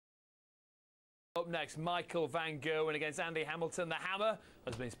Up next, Michael van Gerwen against Andy Hamilton. The Hammer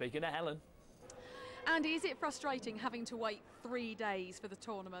has been speaking to Helen. Andy, is it frustrating having to wait 3 days for the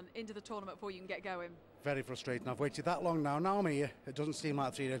tournament, into the tournament before you can get going? Very frustrating. I've waited that long now. Now I'm here. It doesn't seem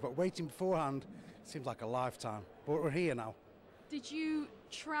like 3 days, but waiting beforehand seems like a lifetime. But we're here now. Did you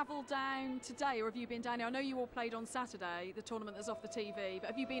travel down today, or have you been down here? I know you all played on Saturday, the tournament that's off the TV, but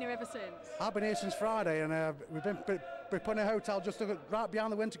have you been here ever since? I've been here since Friday, and we've been putting a hotel just right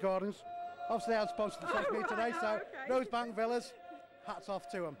behind the Winter Gardens. Obviously, I've sponsored the first meet today, so okay. Rosebank Villas, hats off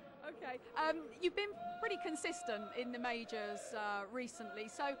to them. Okay, you've been pretty consistent in the majors recently,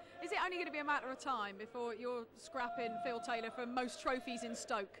 so is it only going to be a matter of time before you're scrapping Phil Taylor for most trophies in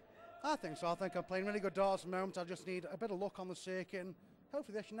Stoke? I think so. I think I'm playing really good darts at the moment. I just need a bit of luck on the circuit, and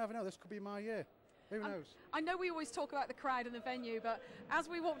hopefully this, you never know, this could be my year. Who knows? I know we always talk about the crowd and the venue, but as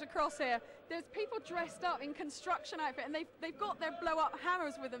we walked across here, there's people dressed up in construction outfit, and they've got their blow-up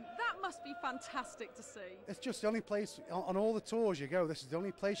hammers with them. That must be fantastic to see. It's just the only place, on all the tours you go, this is the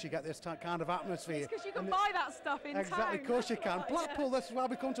only place you get this kind of atmosphere. It's because you can buy that stuff in exactly, town. Of course you can. Blackpool, Yeah. This is why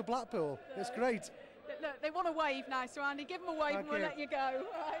we come to Blackpool. It's great. Look, they want to wave now, so Andy, give them a wave and we'll let you go.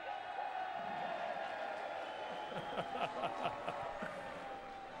 All right.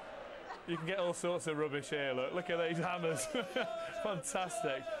 You can get all sorts of rubbish here, look at these hammers.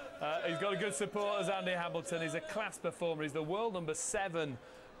 Fantastic. He's got a good support as Andy Hamilton. He's a class performer. He's the world number 7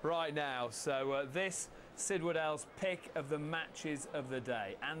 right now. So this, Sid Waddell's pick of the matches of the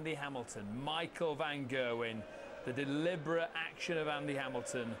day. Andy Hamilton, Michael van Gerwen, the deliberate action of Andy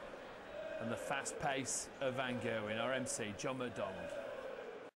Hamilton and the fast pace of van Gerwen. Our MC, John McDonald.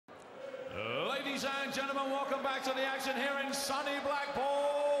 Ladies and gentlemen, welcome back to the action here in sunny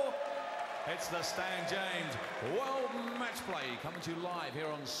Blackpool. It's the Stan James World Matchplay coming to you live here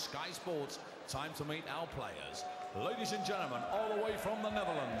on Sky Sports. Time to meet our players. Ladies and gentlemen, all the way from the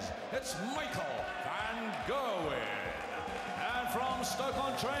Netherlands, it's Michael van Gerwen. And from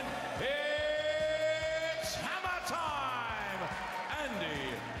Stoke-on-Trent, it's hammer time,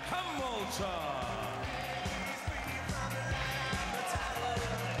 Andy Hamilton.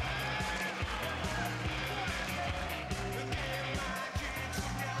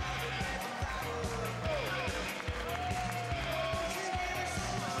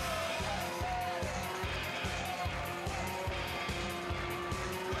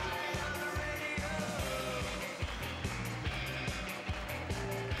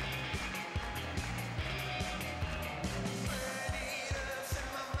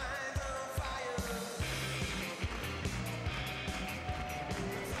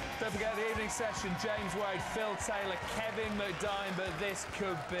 Don't forget the evening session, James Wade, Phil Taylor, Kevin McDine, but this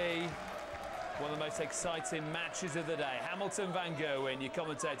could be one of the most exciting matches of the day. Hamilton van Gerwen, your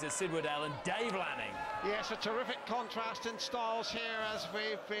commentators, Sid Waddell and Dave Lanning. Yes, a terrific contrast in styles here, as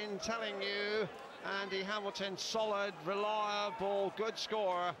we've been telling you. Andy Hamilton, solid, reliable, good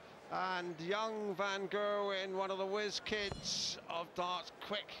scorer. And young van Gerwen, one of the whiz kids of darts,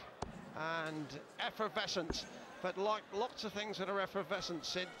 quick and effervescent. But like lots of things that are effervescent,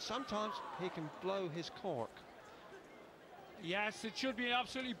 Sid, sometimes he can blow his cork. Yes, it should be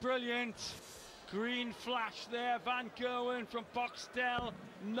absolutely brilliant. Green flash there, Van Gerwen from Boxtel,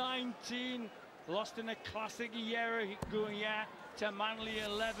 19. Lost in a classic year going to Manly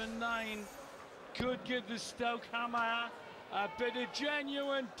 11-9. Could give the Stoke Hammer a bit of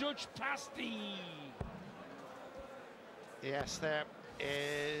genuine Dutch pasty. Yes, there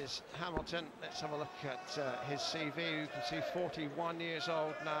is Hamilton. Let's have a look at his CV. You can see 41 years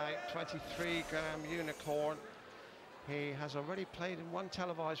old now, 23-gram unicorn. He has already played in one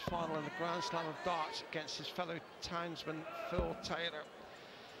televised final in the Grand Slam of darts against his fellow townsman Phil Taylor.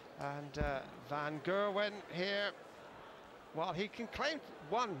 And Van Gerwen here, while he can claim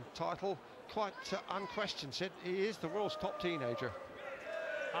one title quite unquestioned, Sid, he is the world's top teenager.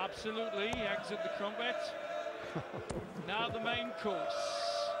 Absolutely, exit the crumpet. Now the main course.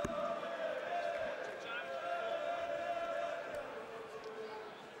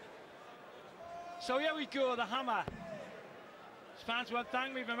 So here we go, the hammer. Fans won't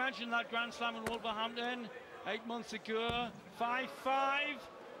thank me for mentioning that Grand Slam in Wolverhampton 8 months ago. 5-5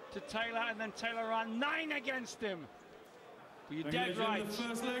 to Taylor, and then Taylor ran 9 against him. But you're dead right.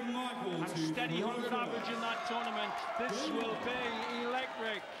 First leg, Michael, and steady 100 average in that tournament. This will be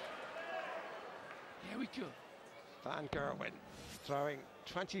electric. Here we go. Van Gerwen throwing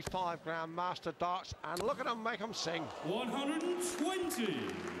 25-gram master darts, and look at him make them sing. 120.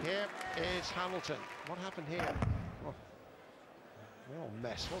 Here is Hamilton. What happened here? Oh, real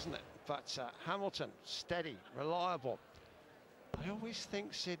mess, wasn't it? But Hamilton, steady, reliable. I always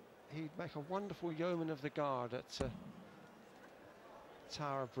think, Sid, he'd make a wonderful yeoman of the guard at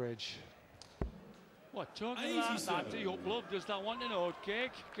Tower Bridge. What, talking like that to your blood, does that want an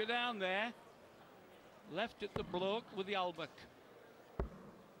oatcake? Go down there. Left at the bloke with the Albuck.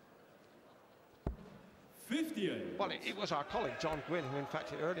 58. Well, it was our colleague John Gwynn who, in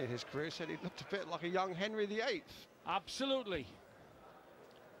fact, early in his career said he looked a bit like a young Henry VIII. Absolutely.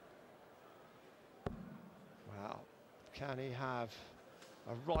 Well, can he have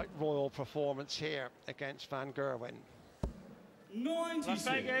a right royal performance here against Van Gerwen? 96.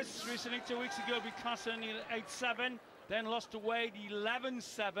 Las Vegas, recently 2 weeks ago, beat Klassen 8-7, then lost to Wade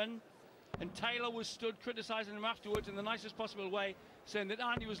 11-7. And Taylor was stood criticising him afterwards in the nicest possible way, saying that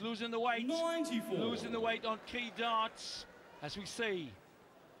Andy was losing the weight. 94. Losing the weight on key darts, as we see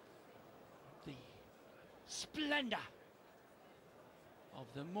the splendour of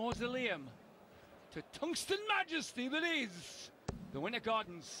the mausoleum to tungsten majesty that is the Winter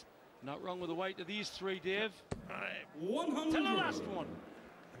Gardens. Not wrong with the weight of these three, Dave. 100. To the last one.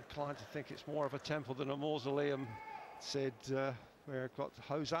 Inclined to think it's more of a temple than a mausoleum, Sid. We've got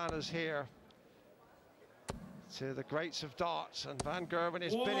hosannas here to the greats of darts, and Van Gerwen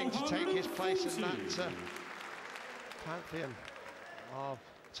is bidding to take his place in that pantheon of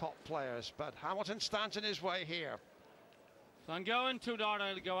top players. But Hamilton stands in his way here. Van Gerwen, 2 dart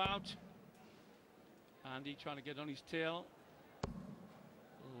to go out. Andy trying to get on his tail.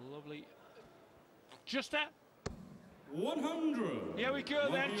 Lovely. Just that. 100. Here we go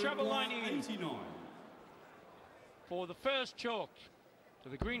then, treble 19. 89. For the first choke to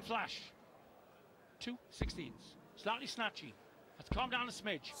the green flash. 2 16s. Slightly snatchy. Let's calm down a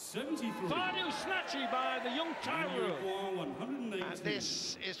smidge. 73. Far new snatchy by the young Tyro. And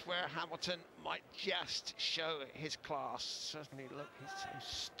this is where Hamilton might just show his class. Certainly, look, he's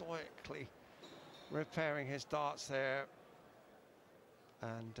stoically repairing his darts there.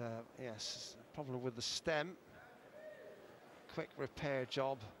 And yes, problem with the stem. Quick repair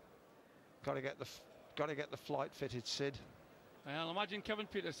job. Got to get the flight fitted, Sid. Well, imagine Kevin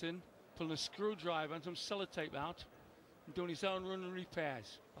Peterson pulling a screwdriver and some sellotape out and doing his own run and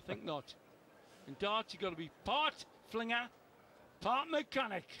repairs. I think not. In darts, you've got to be part flinger, part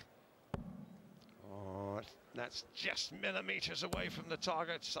mechanic. Oh, that's just millimetres away from the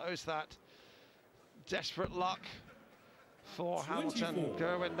target. So is that desperate luck for Hamilton.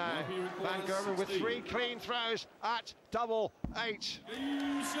 Gerwen now. Van Gerwen with 3 clean throws at double 8.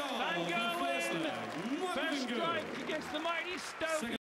 Van Gerwen, first strike against the mighty Stoke.